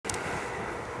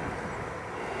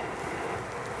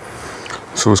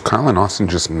So is Kyle and Austin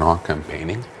just not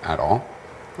campaigning at all?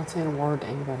 Not saying a word to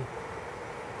anybody.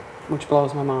 Which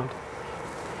blows my mind.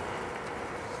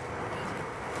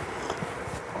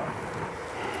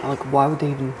 Like, why would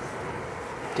they even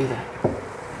do that?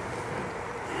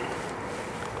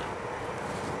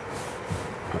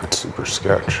 That's super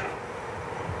sketch.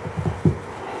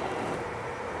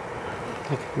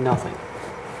 Like, nothing.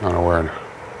 Not a word.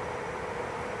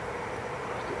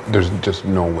 There's just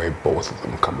no way both of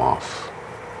them come off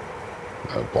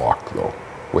the block, though,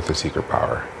 with the secret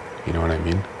power. You know what I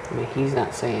mean? I mean, he's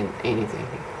not saying anything.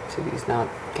 He said he's not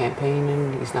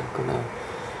campaigning. He's not going to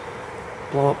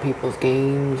blow up people's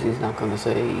games. He's not going to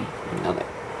say nothing.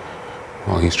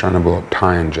 Well, he's trying to blow up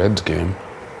Ty and Jed's game.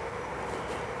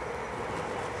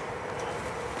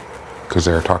 Because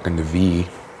they were talking to V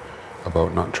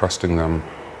about not trusting them.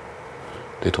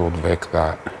 They told Vic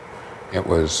that it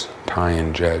was Ty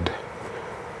and Jed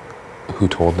who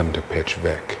told them to pitch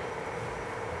Vic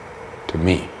to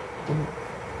me.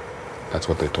 That's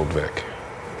what they told Vic,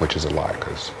 which is a lie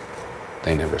because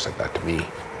they never said that to me.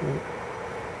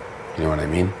 You know what I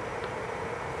mean?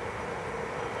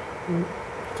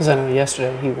 Because I know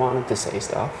yesterday he wanted to say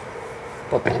stuff,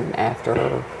 but then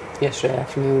after yesterday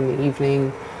afternoon, the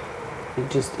evening,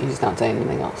 he's not saying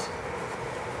anything else.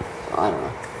 So I don't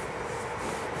know.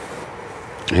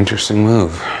 Interesting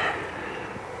move.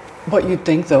 But you'd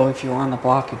think, though, if you were on the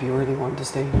block, if you really wanted to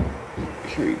stay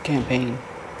through your campaign,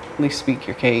 at least speak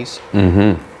your case.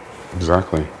 Mm-hmm.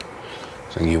 Exactly.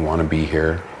 Saying you want to be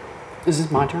here. Is this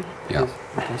my turn? Yeah.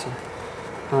 Okay, sorry.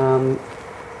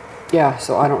 Yeah,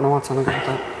 so I don't know what's on the go with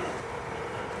that.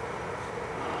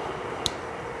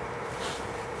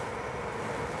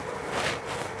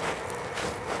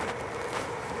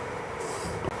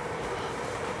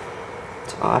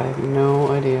 So I have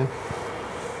no idea.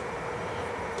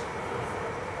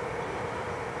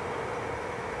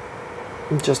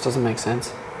 It just doesn't make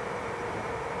sense.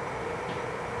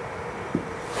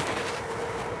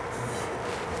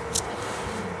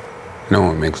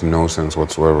 No, it makes no sense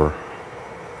whatsoever.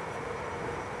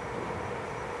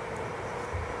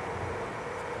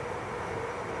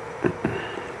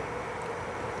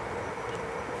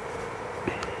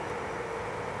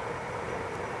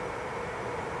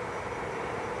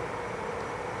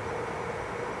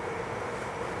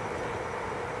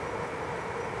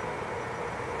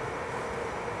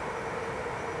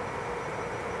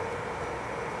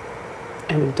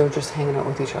 And they're just hanging out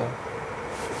with each other.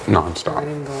 Non-stop. Not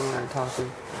even going around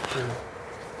talking. Yeah.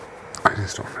 I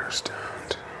just don't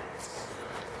understand.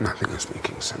 Nothing is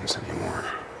making sense anymore.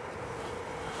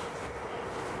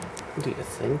 Do you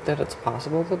think that it's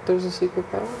possible that there's a secret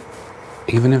power?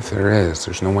 Even if there is,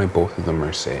 there's no way both of them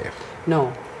are safe.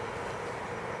 No.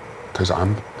 Because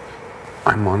I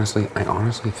honestly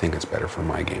think it's better for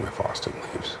my game if Austin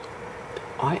leaves.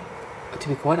 To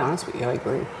be quite honest with you, I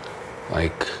agree.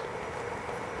 Like,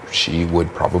 she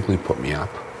would probably put me up.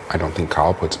 I don't think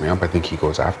Kyle puts me up. I think he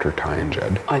goes after Ty and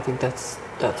Jed. I think that's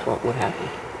what would happen.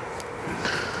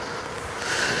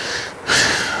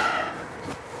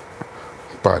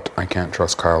 But I can't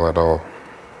trust Kyle at all.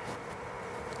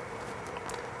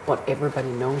 But everybody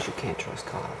knows you can't trust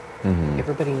Kyle. Mm-hmm.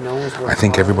 Everybody knows where I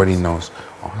think Kyle everybody is. knows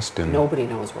Austin. Nobody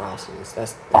knows where Austin is.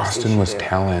 That's Austin the was issue there.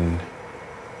 telling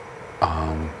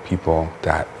people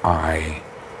that I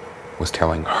was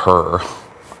telling her.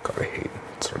 God, I hate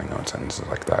starting out sentences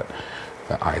like that.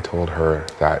 That I told her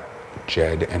that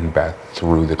Jed and Beth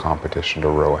threw the competition to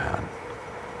Rohan.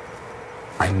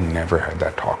 I never had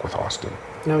that talk with Austin.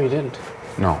 No, you didn't.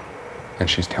 No. And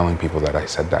she's telling people that I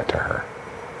said that to her.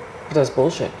 But that's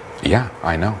bullshit. Yeah,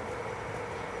 I know.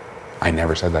 I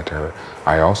never said that to her.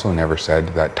 I also never said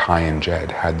that Ty and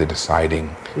Jed had the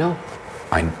deciding. No.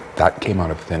 That came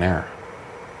out of thin air.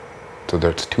 So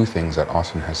there's two things that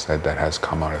Austin has said that has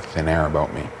come out of thin air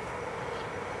about me.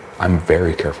 I'm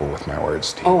very careful with my words,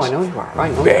 Steve. Oh, I know you are. I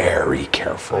know. Very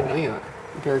careful. I know you are.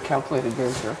 Very calculated,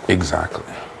 very careful.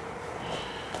 Exactly.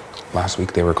 Last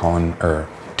week they were calling, or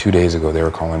 2 days ago they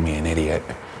were calling me an idiot,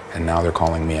 and now they're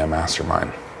calling me a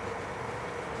mastermind.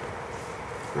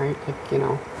 Right? Like, you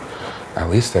know. At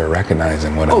least they're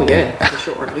recognizing what I'm Oh, doing. yeah, for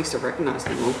sure. At least they recognize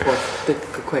the move. But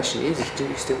the question is, do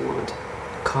you still want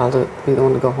Kyle to be the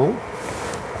one to go home?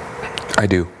 I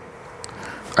do.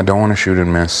 I don't want to shoot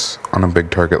and miss on a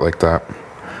big target like that.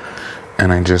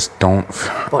 And I just don't.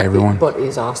 But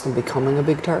is Austin becoming a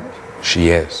big target? She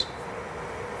is.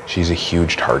 She's a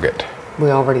huge target. We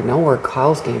already know where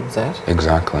Kyle's game is at.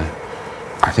 Exactly.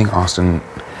 I think Austin,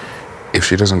 if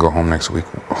she doesn't go home next week,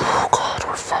 oh God,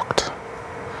 we're fucked.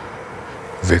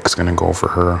 Vic's gonna go for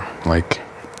her. Like,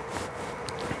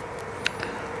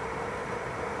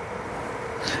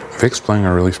 Vic's playing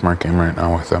a really smart game right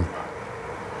now with them.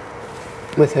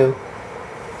 With who?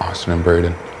 Austin and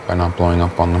Braden, by not blowing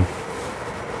up on them.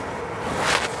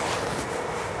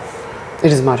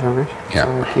 It is my turn, right? Yeah.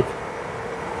 Sorry,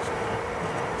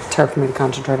 it's hard for me to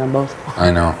concentrate on both.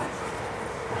 I know.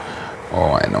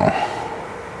 Oh, I know.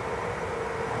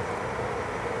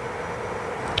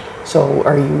 So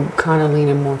are you kind of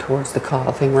leaning more towards the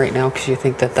Kyle thing right now because you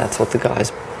think that that's what the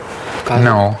guys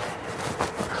No.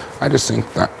 I just think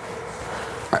that...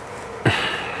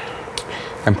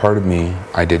 and part of me,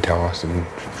 I did tell Austin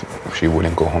she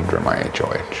wouldn't go home during my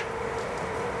HOH.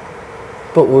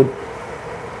 But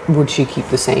would she keep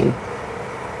the same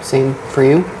for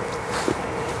you?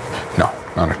 No,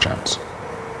 not a chance.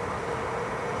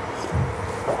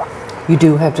 You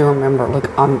do have to remember, like,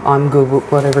 I'm good with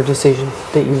whatever decision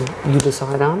that you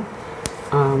decide on.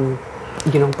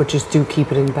 You know, but just do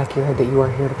keep it in the back of your head that you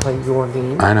are here to play your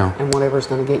game. I know. And whatever's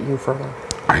going to get you further.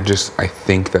 I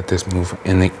think that this move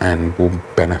in the end will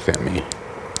benefit me.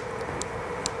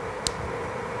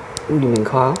 You mean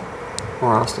Kyle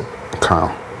or Austin?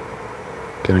 Kyle.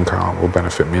 Getting Kyle will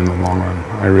benefit me in the long run.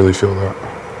 I really feel that.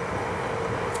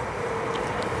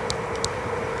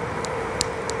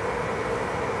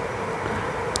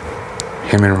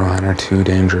 Him and Rohan are too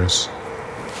dangerous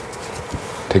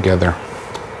together.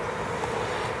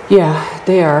 Yeah,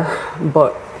 they are,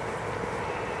 but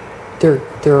their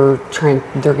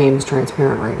game is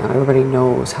transparent right now. Everybody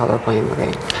knows how they're playing their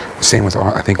game. Same with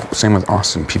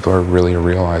Austin. People are really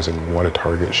realizing what a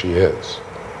target she is.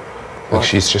 Like,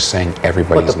 she's just saying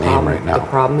everybody's name right now. The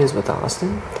problem is with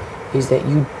Austin is that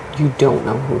you don't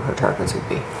know who her targets would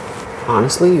be.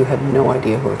 Honestly, you have no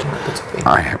idea who her targets would be.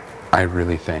 I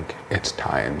really think it's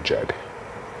Ty and Jed.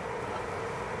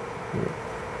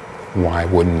 Why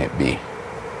wouldn't it be?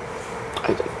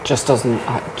 I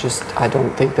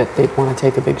don't think that they'd want to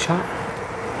take a big shot.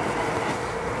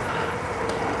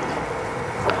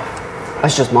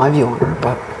 That's just my view on her,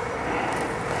 but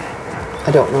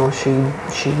I don't know if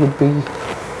she would be.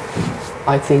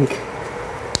 I think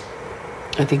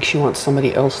she wants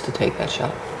somebody else to take that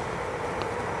shot.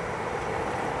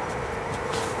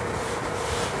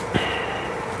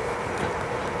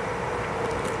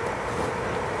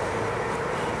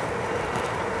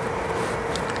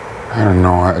 I don't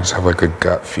know, I just have like a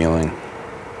gut feeling.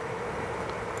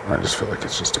 I just feel like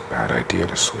it's just a bad idea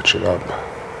to switch it up.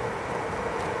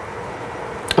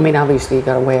 I mean, obviously you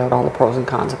got to weigh out all the pros and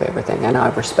cons of everything, and I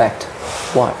respect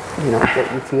what you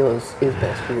feel is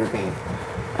best for your game.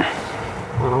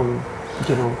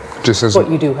 But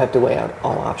you do have to weigh out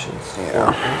all options.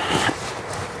 Yeah.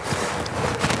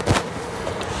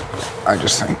 I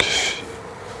just think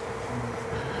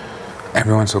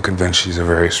everyone's so convinced she's a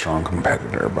very strong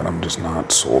competitor, but I'm just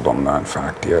not sold on that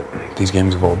fact yet. These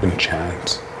games have all been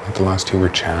chance. Like, the last two were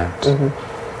chance. Mm-hmm.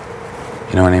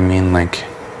 You know what I mean? Like,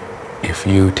 if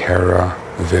you, Tara,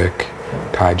 Vic,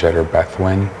 Ty, Jed, or Beth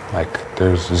win, like,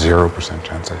 there's 0%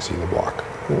 chance I see the block.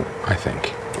 I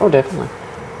think. Oh, definitely.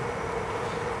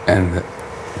 And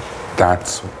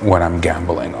that's what I'm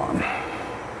gambling on.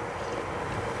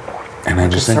 And I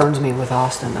just concerns me with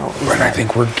Austin, though. But I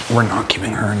think we're not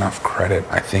giving her enough credit.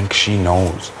 I think she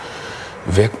knows.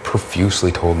 Vic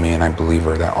profusely told me, and I believe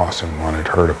her, that Austin wanted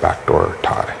her to backdoor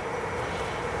Ty.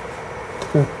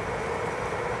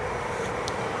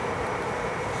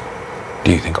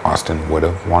 Do you think Austin would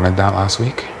have wanted that last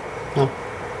week? No.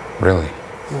 Really?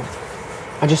 No.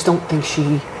 I just don't think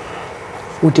she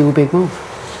would do a big move.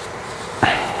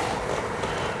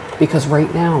 Because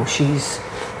right now she's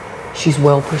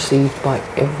well perceived by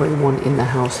everyone in the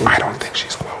house. I don't think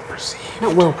she's well perceived.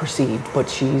 Not well perceived, but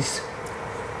she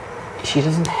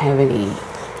doesn't have any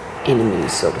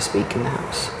enemies, so to speak, in the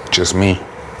house. Just me.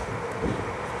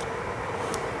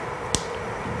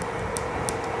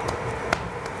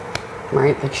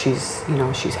 Right? Like, she's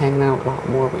hanging out a lot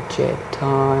more with Jed,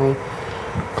 Ty.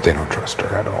 But they don't trust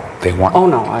her at all. They want. Oh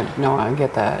no, I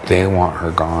get that. They want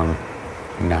her gone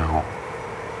now.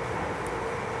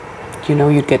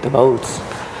 You'd get the votes.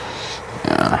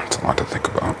 Yeah, it's a lot to think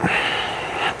about.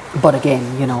 But again,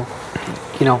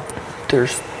 there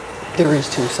is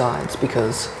two sides,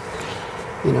 because,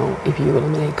 if you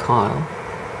eliminate Kyle,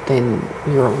 then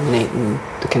you're eliminating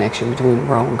the connection between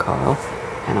Ro and Kyle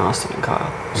and Austin and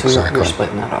Kyle. So exactly. you're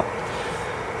splitting that up.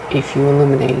 If you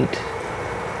eliminate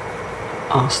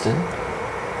Austin,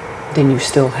 then you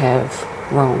still have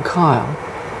Ro and Kyle,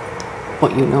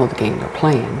 but you know the game they're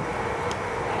playing.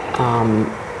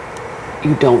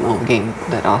 You don't know the game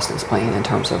that Austin's playing in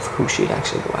terms of who she'd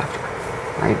actually go after,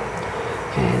 right?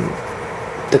 And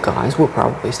the guys will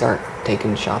probably start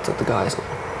taking shots at the guys now.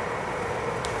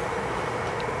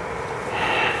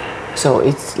 So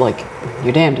it's like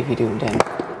you're damned if you do and damned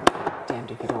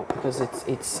if you don't, because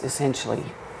it's essentially,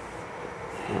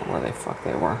 I don't know where the fuck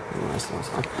they were. Anyways,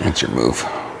 sorry. It's your move.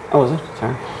 Oh, is it?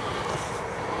 Sorry.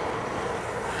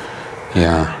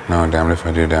 Yeah, no, damned if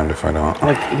I do, damned if I don't.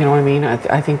 Like, you know what I mean?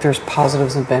 I think there's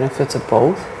positives and benefits of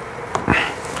both.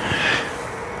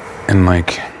 And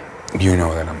like, you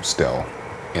know that I'm still,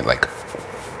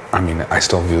 I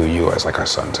still view you as like a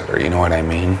sunsetter. You know what I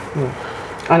mean?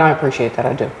 Mm. And I appreciate that.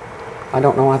 I do. I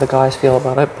don't know how the guys feel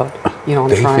about it, but you know,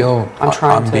 I'm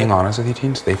trying to. Being honest with you,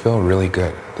 teens, they feel really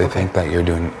good. They think that you're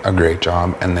doing a great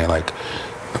job, and they like,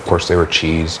 of course, they were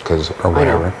cheesed or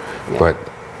whatever. Yeah. But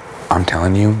I'm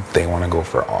telling you, they want to go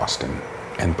for Austin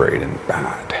and Braden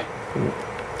bad,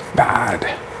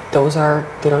 bad. Those are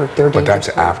they're But that's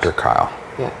dangerous after Kyle.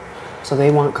 Yeah. So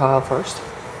they want Kyle first.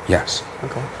 Yes.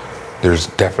 Okay. There's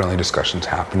definitely discussions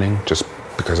happening just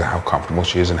because of how comfortable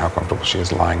she is and how comfortable she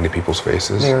is lying to people's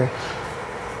faces. Very.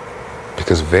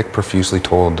 Because Vic profusely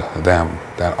told them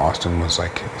that Austin was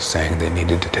like saying they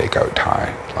needed to take out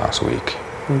Ty last week.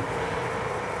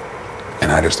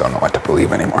 And I just don't know what to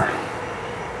believe anymore.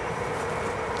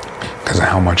 Because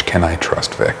how much can I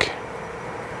trust Vic?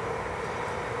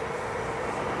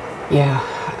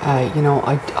 Yeah. You know,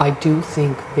 I do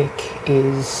think Vic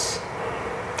is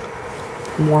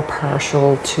more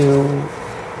partial to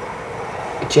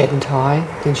Jed and Ty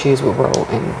than she is with Ro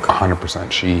and Kyle.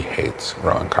 100%. She hates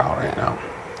Ro and Kyle right now.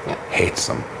 Yeah. Hates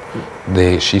them.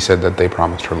 She said that they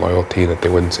promised her loyalty, that they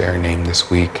wouldn't say her name this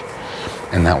week.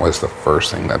 And that was the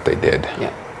first thing that they did.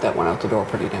 Yeah, that went out the door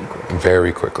pretty damn quick.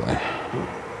 Very quickly.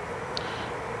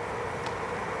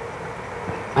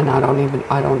 And I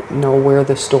don't know where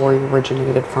the story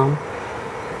originated from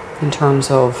in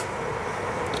terms of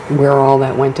where all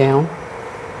that went down.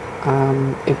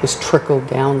 It was trickled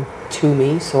down to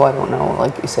me, so I don't know,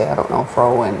 like you say, I don't know if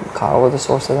Ro and Kyle were the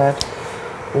source of that,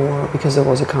 or because there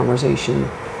was a conversation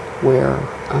where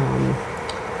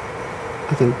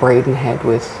I think Braden had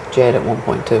with Jed at one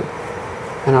point too.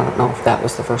 And I don't know if that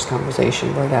was the first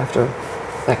conversation right after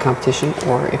that competition,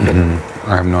 or if it...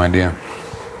 I have no idea.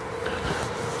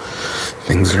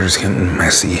 Things are just getting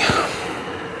messy.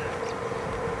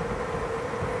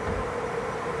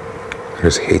 I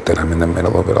just hate that I'm in the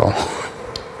middle of it all.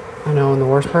 I know, and the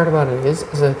worst part about it is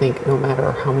I think no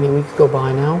matter how many weeks go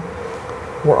by now,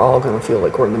 we're all going to feel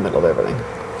like we're in the middle of everything.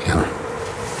 Yeah.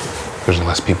 There's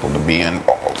less people to be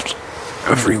involved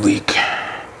every week.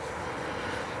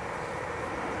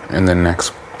 And the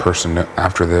next person,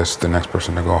 after this, the next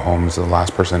person to go home is the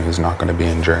last person who's not going to be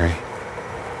in jury.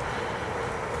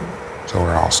 So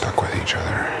we're all stuck with each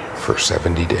other for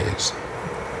 70 days.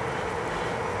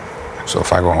 So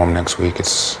if I go home next week,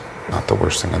 it's not the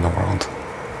worst thing in the world.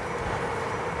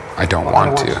 I don't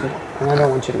want to. And I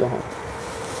don't want you to go home.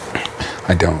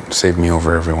 I don't. Save me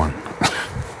over everyone.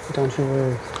 Don't you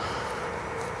worry.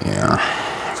 Yeah.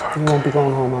 Fuck. You won't be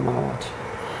going home on my watch.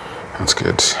 That's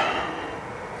good.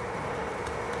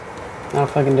 Not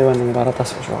if I can do anything about it,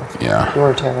 that's for sure. Yeah.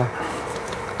 You're a terror.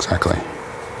 Exactly.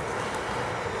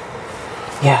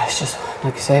 Yeah, it's just,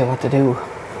 like you say, what to do.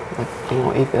 Like, you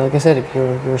know, like I said, if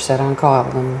you're set on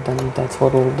Kyle, then that's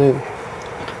what it'll do.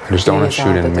 I just don't want to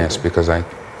shoot and miss because I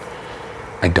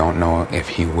don't know if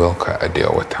he will cut a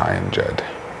deal with Ty and Jed.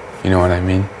 You know what I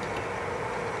mean?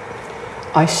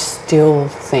 I still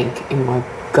think in my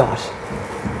gut,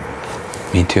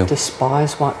 Me too.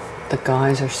 despise what the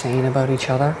guys are saying about each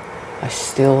other, I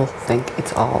still think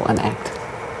it's all an act.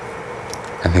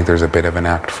 I think there's a bit of an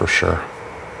act for sure.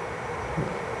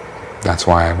 That's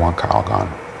why I want Kyle gone.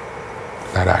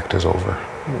 That act is over.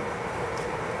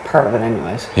 Part of it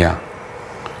anyways. Yeah.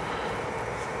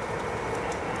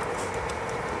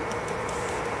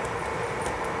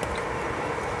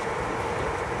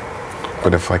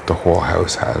 But if like the whole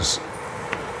house has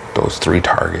those 3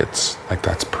 targets, like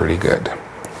that's pretty good.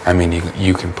 I mean,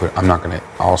 you can put,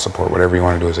 I'll support whatever you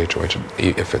want to do as HOH.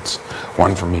 If it's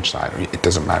one from each side, it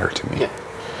doesn't matter to me. Yeah.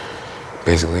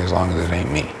 Basically, as long as it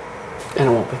ain't me. And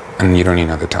it won't be. And you don't even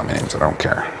have to tell me names, I don't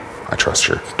care. I trust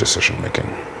your decision making.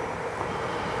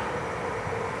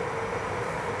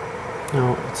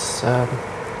 No, it's,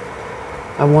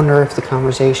 I wonder if the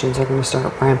conversations are going to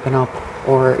start ramping up,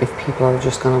 or if people are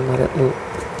just going to let it go.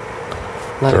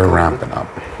 They're ramping up.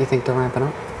 You think they're ramping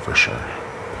up? For sure.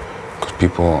 Because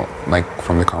people, like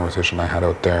from the conversation I had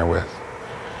out there with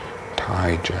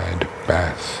Ty, Jed,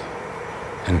 Beth,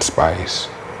 and Spice,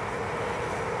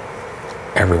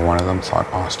 every one of them thought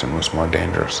Austin was more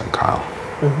dangerous than Kyle.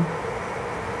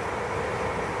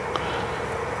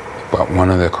 But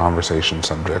one of the conversation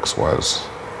subjects was,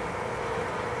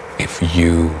 if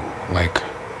you like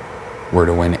were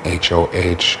to win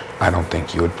HOH, I don't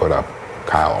think you would put up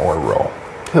Kyle or Ro.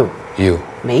 Who? You.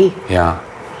 Me? Yeah.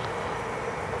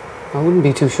 I wouldn't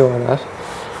be too sure of that.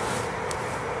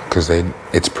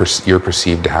 Because you're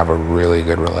perceived to have a really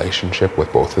good relationship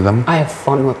with both of them. I have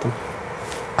fun with them.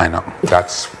 I know.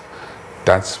 That's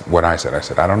what I said. I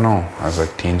said, I don't know. I was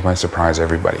like, teens might surprise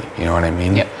everybody. You know what I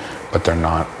mean? Yep. But they're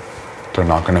not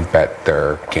going to bet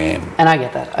their game. And I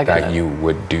get that. I get that that. you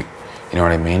would do. You know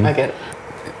what I mean? I get it.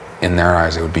 In their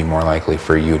eyes, it would be more likely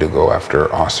for you to go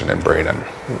after Austin and Braden.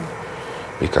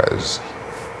 Because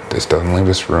this doesn't leave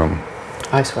this room.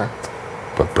 I swear.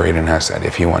 But Braden has said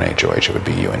if he won HOH, it would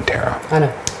be you and Tara. I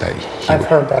know. I've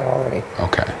heard that already.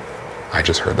 Okay. I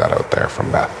just heard that out there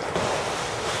from Beth.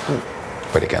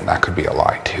 But again, that could be a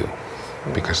lie too.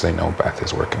 Because they know Beth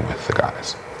is working with the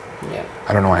guys. Yeah.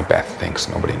 I don't know why Beth thinks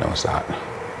nobody knows that.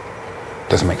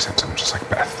 Doesn't make sense. I'm just like,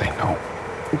 Beth, they know.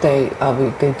 They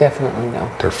definitely know.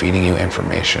 They're feeding you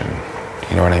information.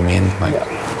 You know what I mean? Like,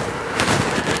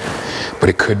 yeah. But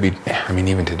it could be, I mean,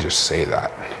 even to just say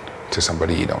that to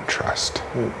somebody you don't trust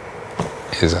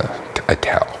is a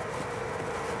tell.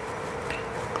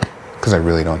 Because I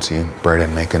really don't see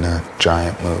Braden making a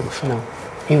giant move. No.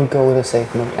 He would go with a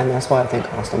safe move, and that's why I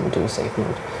think Austin would do a safe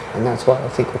move. And that's why I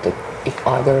think if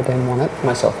either of them won it,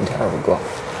 myself and Tara would go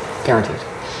up. Guaranteed.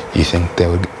 You think they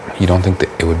would, you don't think that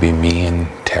it would be me and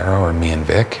Tara or me and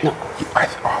Vic? No.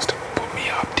 Austin would put me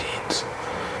up, teens.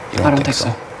 You I don't think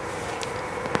so.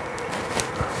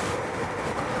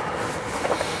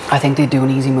 I think they'd do an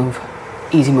easy move.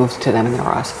 Easy move to them in their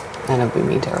eyes. And it would be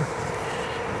me and Tara.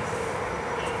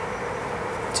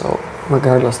 So,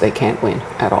 regardless, they can't win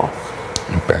at all.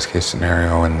 Best case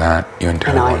scenario in that, you and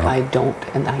Tara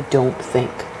And I don't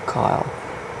think Kyle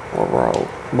or Ro,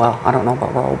 well, I don't know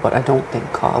about Ro, but I don't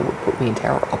think Kyle would put me and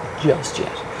Tara up just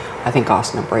yet. I think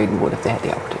Austin and Braden would if they had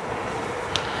the opportunity.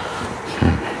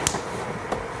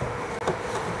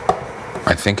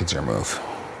 I think it's your move.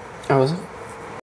 Oh, is it?